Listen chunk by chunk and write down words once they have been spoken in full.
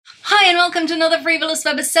and welcome to another free.volous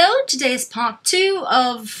episode. Today is part 2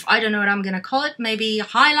 of, I don't know what I'm going to call it, maybe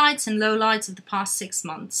highlights and lowlights of the past 6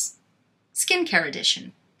 months. Skincare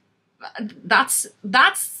edition.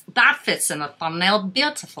 That fits in a thumbnail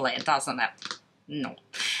beautifully, doesn't it? No.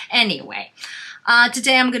 Anyway,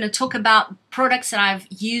 today I'm going to talk about products that I've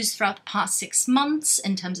used throughout the past 6 months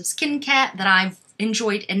in terms of skincare that I've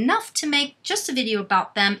enjoyed enough to make just a video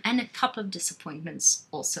about them, and a couple of disappointments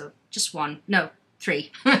also. Just one. No.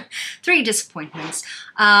 3. 3 disappointments.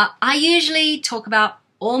 I usually talk about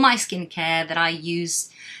all my skincare that I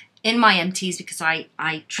use in my empties because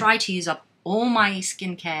I try to use up all my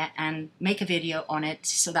skincare and make a video on it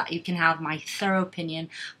so that you can have my thorough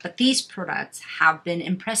opinion. But these products have been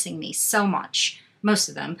impressing me so much, most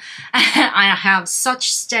of them. I have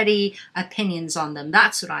such steady opinions on them,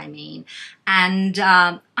 that's what I mean. And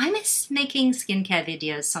I miss making skincare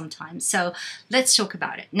videos sometimes, so let's talk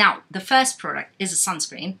about it. Now, the first product is a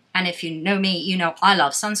sunscreen, and if you know me, you know I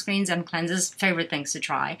love sunscreens and cleansers, favorite things to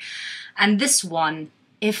try. And this one,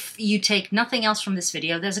 if you take nothing else from this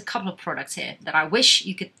video, there's a couple of products here that I wish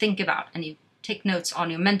you could think about and you take notes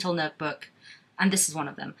on your mental notebook, and this is one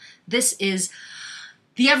of them. This is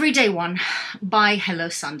the Everyday One by Hello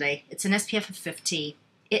Sunday. It's an SPF of 50.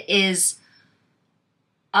 It is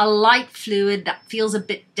a light fluid that feels a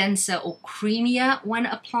bit denser or creamier when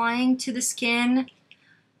applying to the skin.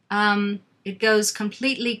 It goes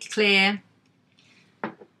completely clear.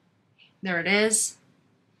 There it is.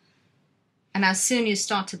 And as soon as you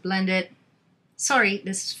start to blend it, sorry,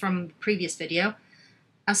 this is from the previous video.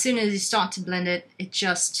 As soon as you start to blend it, it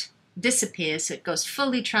just disappears. So it goes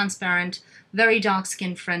fully transparent, very dark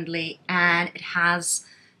skin friendly, and it has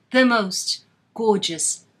the most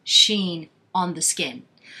gorgeous sheen on the skin.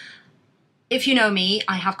 If you know me,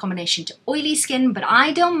 I have combination to oily skin, but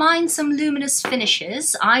I don't mind some luminous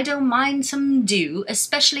finishes. I don't mind some dew,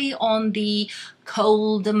 especially on the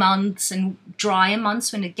colder months and drier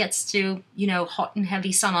months when it gets to, you know, hot and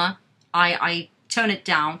heavy summer. I tone it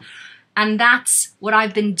down. And that's what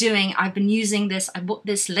I've been doing. I've been using this. I bought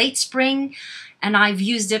this late spring, and I've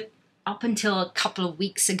used it up until a couple of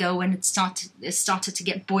weeks ago when it started to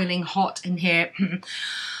get boiling hot in here.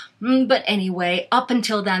 But anyway, up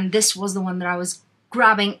until then, this was the one that I was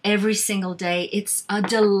grabbing every single day. It's a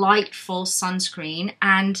delightful sunscreen,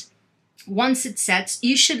 and once it sets,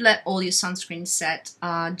 you should let all your sunscreens set,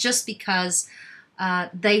 just because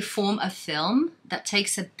they form a film that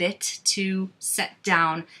takes a bit to set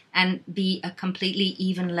down and be a completely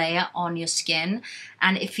even layer on your skin.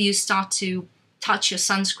 And if you start to touch your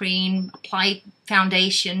sunscreen, apply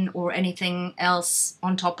foundation or anything else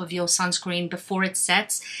on top of your sunscreen before it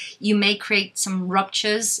sets, you may create some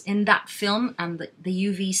ruptures in that film, and the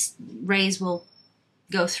UV rays will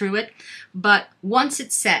go through it. But once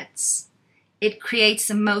it sets, it creates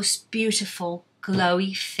the most beautiful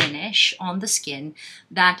glowy finish on the skin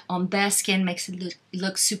that on bare skin makes it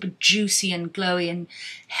look super juicy and glowy and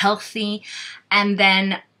healthy. And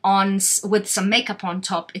then with some makeup on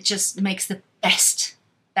top, it just makes the best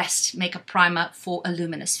makeup primer for a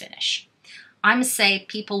luminous finish. I must say,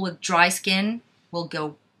 people with dry skin would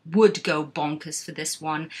go bonkers for this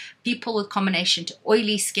one. People with combination to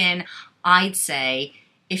oily skin, I'd say,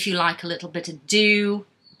 if you like a little bit of dew,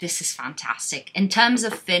 this is fantastic. In terms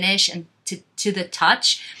of finish and to the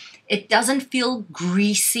touch, it doesn't feel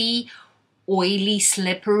greasy, oily,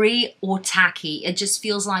 slippery, or tacky. It just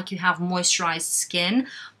feels like you have moisturized skin,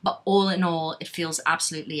 but all in all, it feels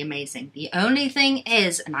absolutely amazing. The only thing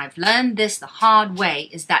is, and I've learned this the hard way,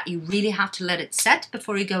 is that you really have to let it set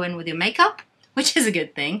before you go in with your makeup, which is a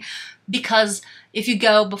good thing, because if you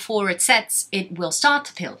go before it sets, it will start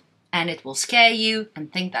to peel, and it will scare you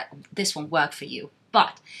and think that this won't work for you.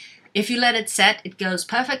 But if you let it set, it goes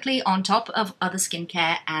perfectly on top of other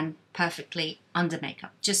skincare and perfectly under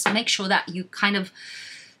makeup. Just make sure that you kind of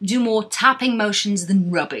do more tapping motions than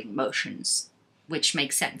rubbing motions, which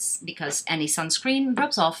makes sense because any sunscreen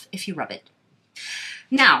rubs off if you rub it.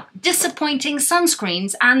 Now, disappointing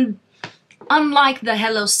sunscreens, and unlike the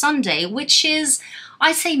Hello Sunday, which is,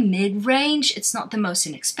 I say, mid-range, it's not the most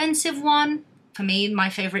inexpensive one. For me, my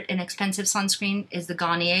favorite inexpensive sunscreen is the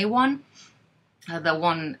Garnier one. The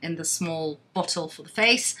one in the small bottle for the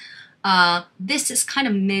face. This is kind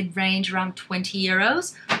of mid-range, around 20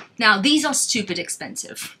 euros. Now, these are stupid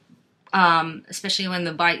expensive, especially when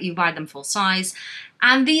you buy them full size.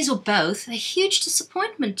 And these are both a huge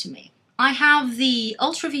disappointment to me. I have the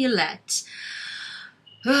Ultraviolet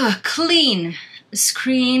Clean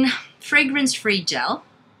Screen Fragrance-Free Gel,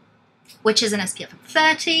 which is an SPF of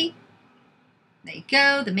 30. There you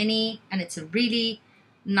go, the mini, and it's a really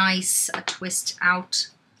nice twist out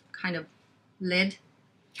kind of lid.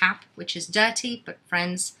 cap, which is dirty, but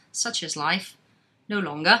friends, such is life. No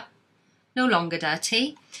longer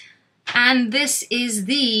dirty. And this is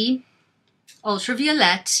the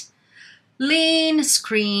Ultraviolet Lean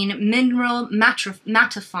Screen Mineral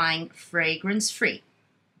Mattifying Fragrance Free.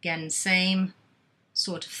 Again, same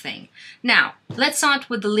sort of thing. Now, let's start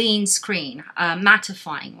with the Lean Screen,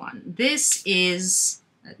 mattifying one. This is,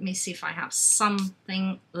 let me see if I have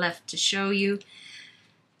something left to show you.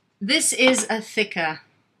 This is a thicker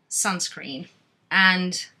sunscreen,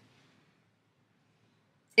 and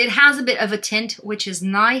it has a bit of a tint, which is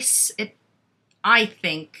nice. I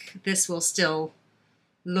think this will still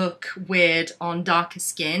look weird on darker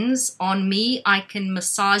skins. On me, I can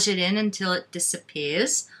massage it in until it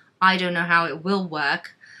disappears. I don't know how it will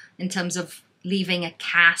work in terms of leaving a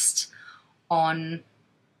cast on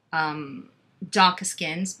darker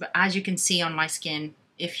skins, but as you can see on my skin,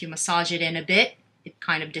 if you massage it in a bit, it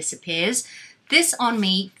kind of disappears. This on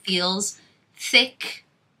me feels thick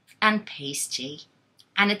and pasty,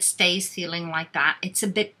 and it stays feeling like that. It's a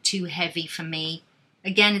bit too heavy for me.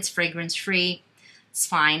 Again, it's fragrance free, it's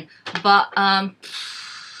fine, but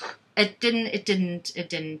it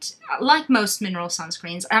didn't, like most mineral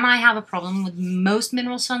sunscreens, and I have a problem with most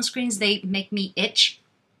mineral sunscreens, they make me itch.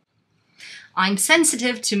 I'm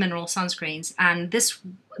sensitive to mineral sunscreens, and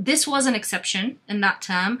this was an exception in that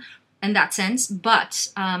sense, but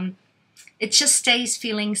it just stays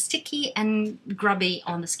feeling sticky and grubby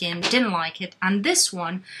on the skin. Didn't like it. And this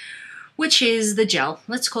one, which is the gel,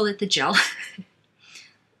 let's call it the gel.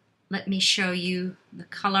 Let me show you the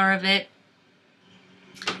color of it.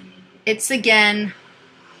 It's again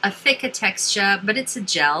a thicker texture, but it's a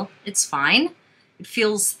gel. It's fine. It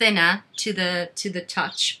feels thinner to the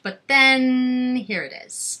touch, but then here it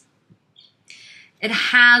is. It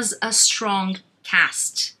has a strong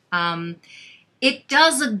cast. It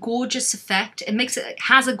does a gorgeous effect. It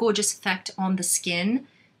has a gorgeous effect on the skin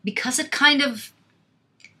because it kind of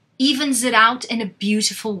evens it out in a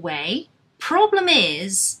beautiful way. Problem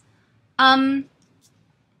is,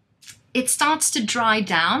 it starts to dry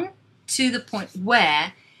down to the point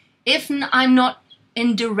where if I'm not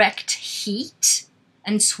in direct heat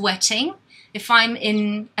and sweating, if I'm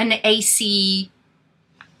in an AC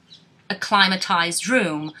acclimatized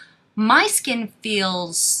room, my skin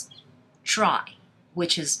feels dry,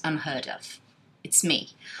 which is unheard of. It's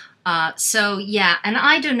me. So yeah, and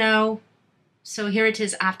I don't know. So here it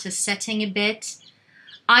is after setting a bit.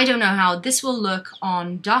 I don't know how this will look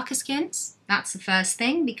on darker skins. That's the first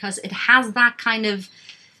thing, because it has that kind of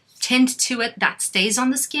tint to it that stays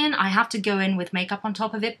on the skin. I have to go in with makeup on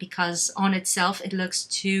top of it because on itself it looks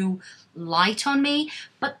too light on me,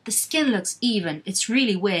 but the skin looks even. It's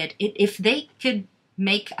really weird. If they could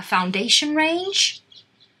make a foundation range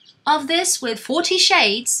of this with 40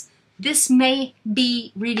 shades, this may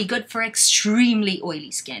be really good for extremely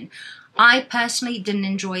oily skin. I personally didn't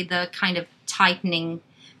enjoy the kind of tightening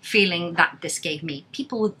feeling that this gave me.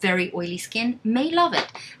 People with very oily skin may love it.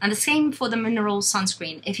 And the same for the mineral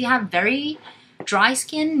sunscreen. If you have very dry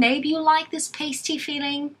skin, maybe you like this pasty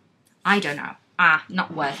feeling. I don't know.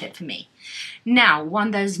 Not worth it for me. Now, one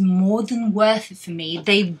that is more than worth it for me,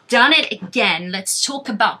 they've done it again. Let's talk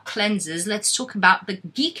about cleansers. Let's talk about the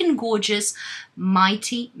Geek&Gorgeous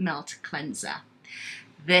Mighty Melt Cleanser.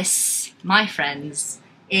 This, my friends,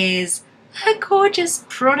 is a gorgeous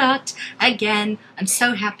product. Again, I'm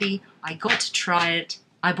so happy I got to try it.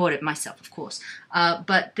 I bought it myself, of course.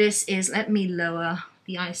 But this is, let me lower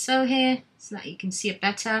the ISO here so that you can see it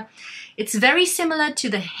better. It's very similar to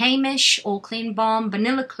the Heimish All Clean Balm,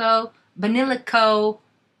 Vanilla Co,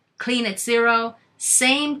 Clean at Zero,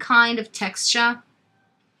 same kind of texture.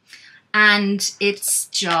 And it's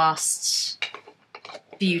just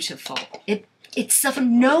beautiful. It's a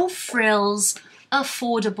no frills,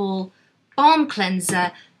 affordable balm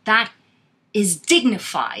cleanser that is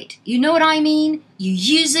dignified. You know what I mean? You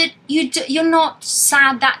use it, you're not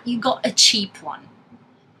sad that you got a cheap one,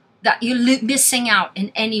 that you're missing out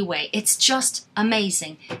in any way. It's just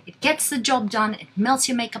amazing. It gets the job done. It melts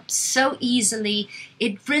your makeup so easily.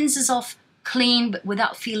 It rinses off clean, but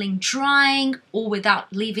without feeling drying or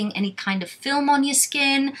without leaving any kind of film on your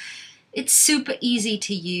skin. It's super easy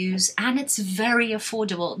to use and it's very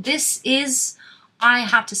affordable. This is, I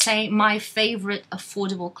have to say, my favorite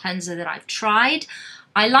affordable cleanser that I've tried.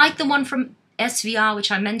 I like the one from SVR,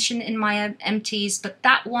 which I mentioned in my empties, but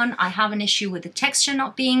that one I have an issue with the texture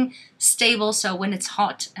not being stable. So when it's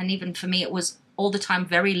hot, and even for me, it was all the time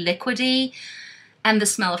very liquidy, and the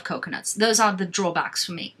smell of coconuts. Those are the drawbacks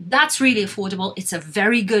for me. That's really affordable. It's a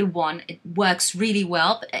very good one. It works really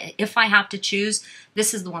well. But if I have to choose,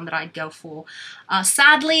 this is the one that I'd go for.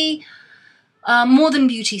 Sadly, More Than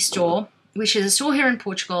Beauty store, which is a store here in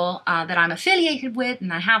Portugal that I'm affiliated with,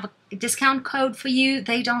 and I have a discount code for you.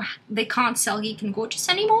 They can't sell Geek and Gorgeous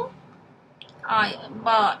anymore.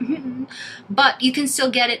 But you can still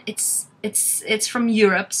get it. It's from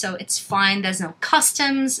Europe, so it's fine. There's no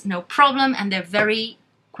customs, no problem, and they're very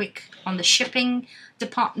quick on the shipping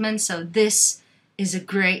department. So this is a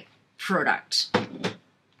great product.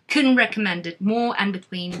 Couldn't recommend it more. And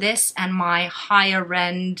between this and my higher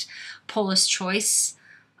end Paula's Choice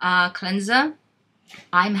cleanser,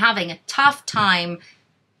 I'm having a tough time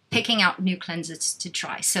picking out new cleansers to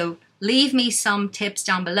try. So leave me some tips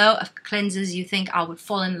down below of cleansers you think I would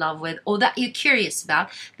fall in love with or that you're curious about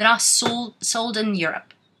that are sold in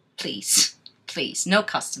Europe. Please, please, no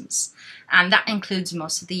customs. And that includes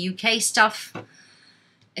most of the UK stuff,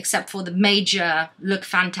 except for the major, look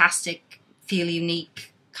fantastic, feel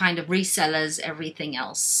unique kind of resellers. Everything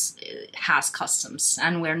else has customs,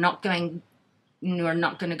 and we're not going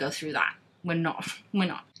to go through that. We're not.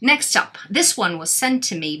 Next up, this one was sent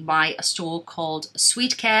to me by a store called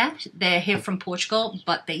Sweet Care. They're here from Portugal,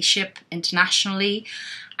 but they ship internationally.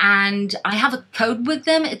 And I have a code with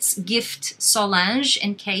them. It's Gift Solange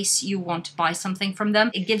in case you want to buy something from them.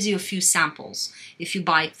 It gives you a few samples if you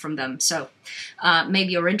buy from them. So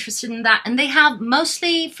maybe you're interested in that. And they have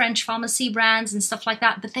mostly French pharmacy brands and stuff like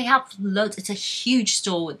that, but they have loads. It's a huge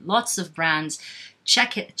store with lots of brands.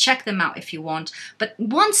 Check them out if you want. But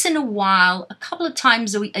once in a while, a couple of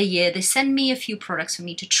times a year, they send me a few products for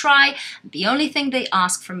me to try. The only thing they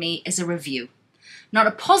ask from me is a review. Not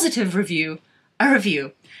a positive review, a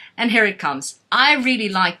review. And here it comes. I really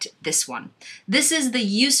liked this one. This is the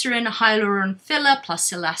Eucerin Hyaluron Filler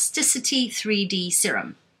Plus Elasticity 3D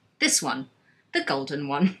Serum. This one, the golden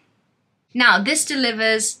one. Now, this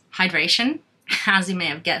delivers hydration, as you may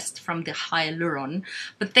have guessed from the hyaluron,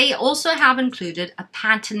 but they also have included a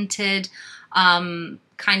patented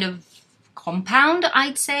kind of compound,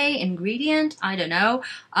 I'd say, ingredient, I don't know,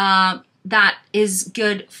 that is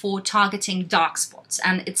good for targeting dark spots,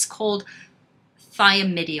 and it's called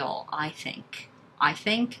thiamidiol, I think.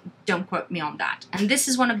 Don't quote me on that. And this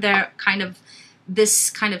is one of their this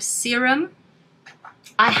kind of serum.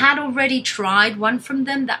 I had already tried one from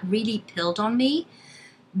them that really pilled on me.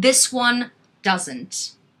 This one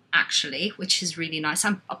doesn't, actually, which is really nice.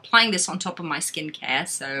 I'm applying this on top of my skincare,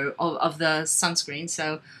 so of the sunscreen,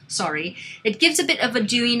 so sorry. It gives a bit of a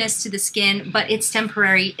dewiness to the skin, but it's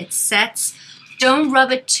temporary. It sets. Don't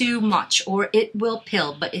rub it too much or it will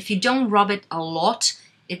pill, but if you don't rub it a lot,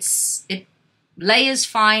 it layers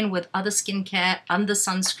fine with other skincare, other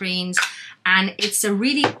sunscreens, and it's a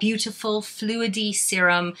really beautiful fluidy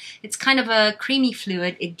serum. It's kind of a creamy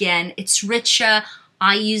fluid. Again, it's richer.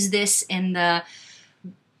 I use this in the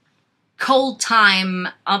cold time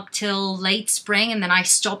up till late spring, and then I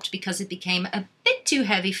stopped because it became a bit too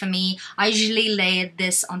heavy for me. I usually layered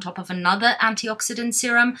this on top of another antioxidant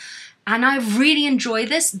serum, and I really enjoy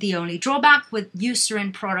this. The only drawback with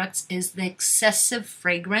Eucerin products is the excessive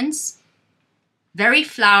fragrance. Very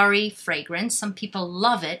flowery fragrance. Some people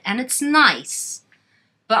love it, and it's nice,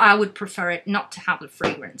 but I would prefer it not to have the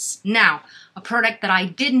fragrance. Now, a product that I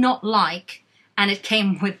did not like, and it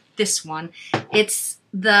came with this one. It's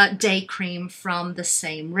the day cream from the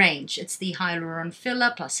same range. It's the Hyaluron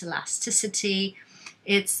Filler Plus Elasticity.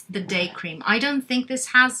 It's the day cream. I don't think this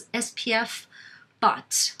has SPF,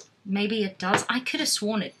 but maybe it does. I could have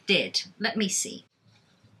sworn it did. Let me see.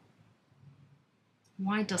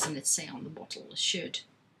 Why doesn't it say on the bottle? It should.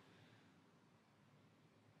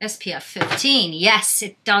 SPF 15. Yes,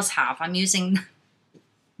 it does have. I'm using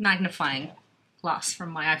magnifying glass from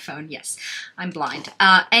my iPhone. Yes, I'm blind.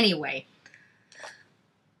 Anyway,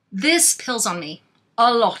 this pills on me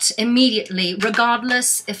a lot immediately,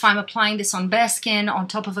 regardless if I'm applying this on bare skin, on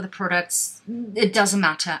top of other products, it doesn't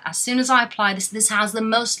matter. As soon as I apply this, this has the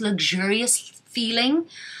most luxurious feeling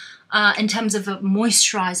in terms of a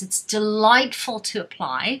moisturize. It's delightful to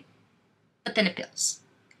apply, but then it pills.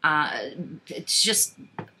 It's just,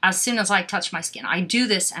 as soon as I touch my skin, I do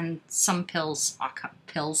this and some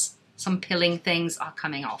some pilling things are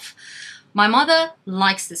coming off. My mother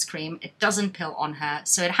likes this cream. It doesn't pill on her.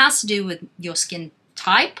 So it has to do with your skin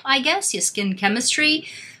type, I guess, your skin chemistry.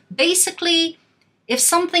 Basically, if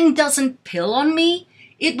something doesn't pill on me,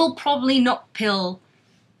 it will probably not pill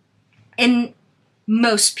in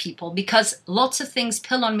most people, because lots of things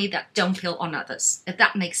pill on me that don't pill on others, if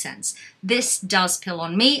that makes sense. This does pill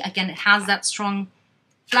on me. Again, it has that strong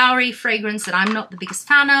flowery fragrance that I'm not the biggest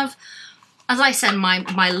fan of. As I said, my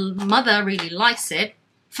mother really likes it.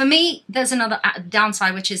 For me, there's another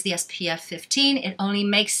downside, which is the SPF 15. It only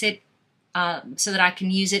makes it so that I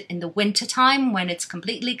can use it in the winter time when it's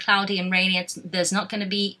completely cloudy and rainy. There's not going to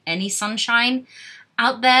be any sunshine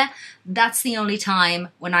out there. That's the only time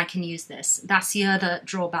when I can use this. That's the other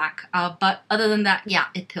drawback. But other than that, yeah,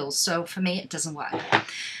 it pills. So for me, it doesn't work.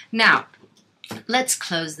 Now, let's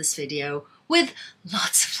close this video with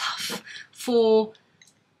lots of love for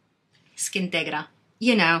Skintegra.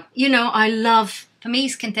 You know, I love, for me,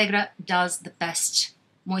 Skintegra does the best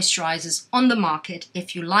moisturizers on the market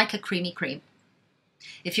if you like a creamy cream.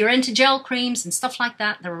 If you're into gel creams and stuff like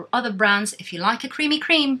that, there are other brands. If you like a creamy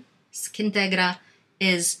cream, Skintegra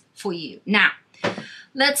is for you. Now,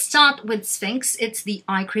 let's start with Sphinx. It's the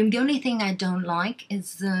eye cream. The only thing I don't like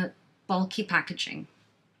is the bulky packaging.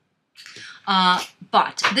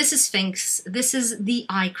 But this is Sphinx. This is the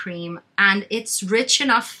eye cream, and it's rich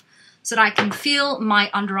enough so that I can feel my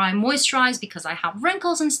under eye moisturized because I have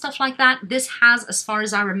wrinkles and stuff like that. This has, as far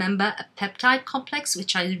as I remember, a peptide complex,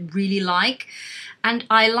 which I really like. And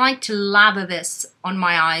I like to lather this on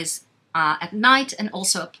my eyes at night and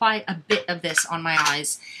also apply a bit of this on my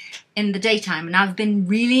eyes in the daytime. And I've been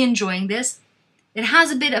really enjoying this. It has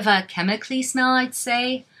a bit of a chemically smell, I'd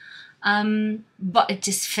say, but it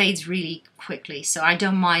just fades really quickly. So I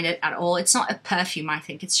don't mind it at all. It's not a perfume, I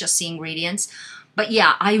think. It's just the ingredients. But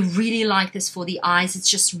yeah, I really like this for the eyes. It's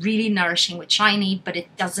just really nourishing, which I need, but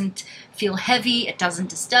it doesn't feel heavy. It doesn't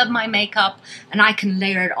disturb my makeup, and I can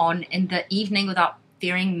layer it on in the evening without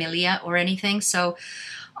fearing milia or anything. So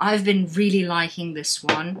I've been really liking this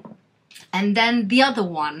one. And then the other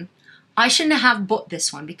one, I shouldn't have bought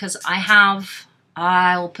this one because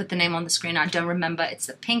I'll put the name on the screen. I don't remember. It's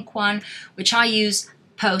the pink one, which I use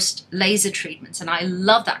post laser treatments, and I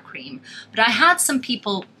love that cream. But I had some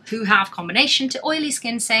people who have combination to oily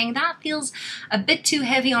skin saying that feels a bit too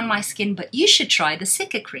heavy on my skin, but you should try the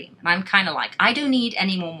Cica cream. And I'm kind of like, I don't need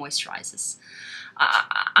any more moisturizers.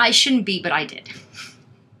 I shouldn't be, but I did.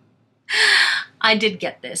 I did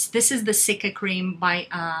get this. This is the Cica cream by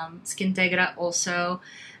Skintegra also,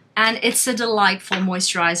 and it's a delightful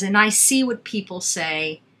moisturizer. And I see what people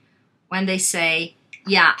say when they say,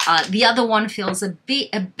 yeah, the other one feels a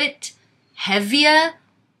bit heavier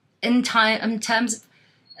in terms of,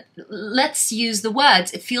 let's use the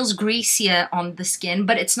words, it feels greasier on the skin,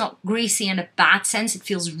 but it's not greasy in a bad sense. It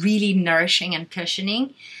feels really nourishing and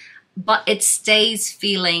cushioning, but it stays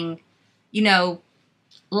feeling, you know,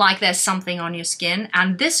 like there's something on your skin.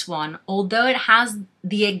 And this one, although it has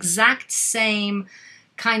the exact same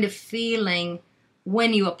kind of feeling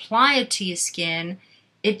when you apply it to your skin,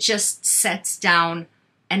 it just sets down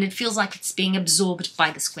and it feels like it's being absorbed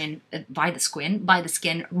by the skin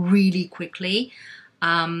really quickly.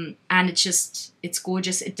 And it's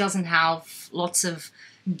gorgeous. It doesn't have lots of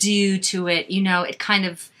dew to it. You know,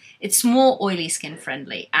 it's more oily skin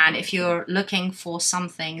friendly. And if you're looking for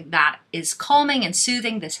something that is calming and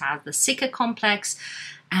soothing, this has the Cica complex.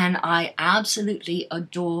 And I absolutely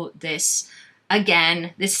adore this.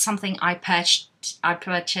 Again, this is something I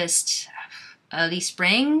purchased early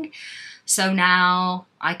spring. So now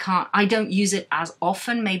I don't use it as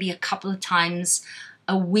often, maybe a couple of times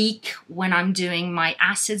a week when I'm doing my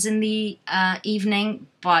acids in the evening,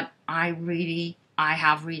 but I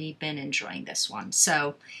have really been enjoying this one.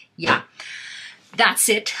 So yeah, that's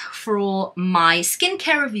it for all my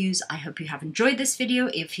skincare reviews. I hope you have enjoyed this video.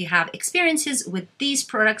 If you have experiences with these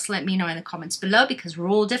products, let me know in the comments below, because we're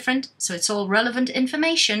all different, so it's all relevant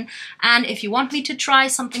information. And if you want me to try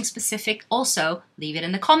something specific, also leave it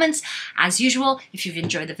in the comments. As usual, if you've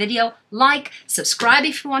enjoyed the video, like, subscribe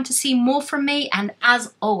if you want to see more from me. And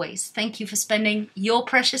as always, thank you for spending your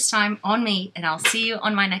precious time on me, and I'll see you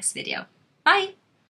on my next video. Bye!